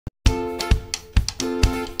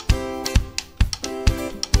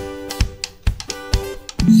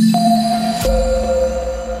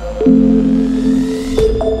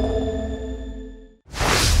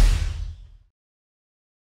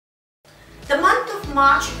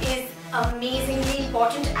March is amazingly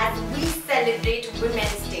important as we celebrate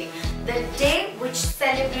Women's Day, the day which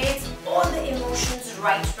celebrates all the emotions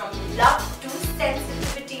right from love to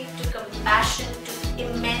sensitivity to compassion to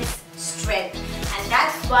immense strength. And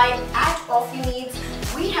that's why at Coffee Needs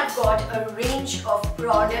we have got a range of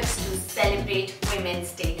products to celebrate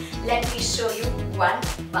Women's Day. Let me show you one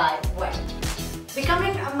by one.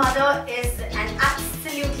 Becoming a mother is an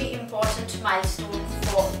absolutely important milestone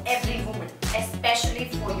for every woman, especially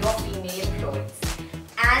for your female employees.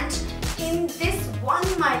 And in this one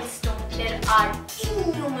milestone, there are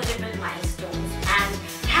innumerable milestones, and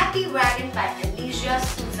Happy Wagon by Alicia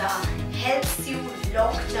Souza helps you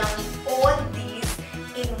lock down all these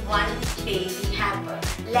in one baby hamper.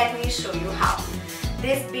 Let me show you how.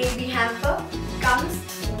 This baby hamper comes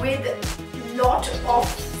with lot of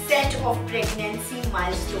set of pregnancy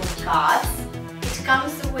milestone cards. It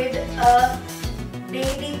comes with a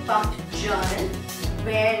baby bump journal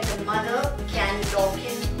where the mother can log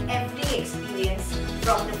in every experience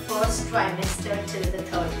from the first trimester till the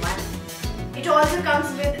third month. It also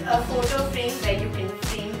comes with a photo frame where you can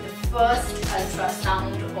frame the first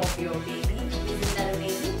ultrasound of your baby. Isn't that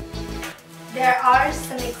amazing? There are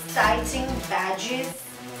some exciting badges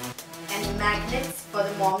and magnets for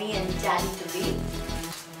the mommy and daddy to be,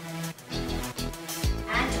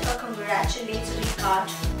 and a congratulatory card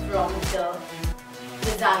from the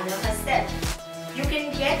designer herself. You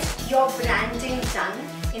can get your branding done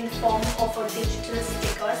in the form of a digital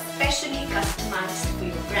sticker specially customized for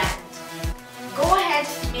your brand. Go ahead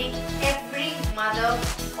and make every mother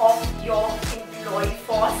of your employee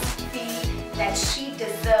force feel that she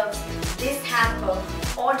deserves this hamper.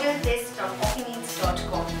 Order this from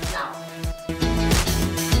coffeeneeds.com now.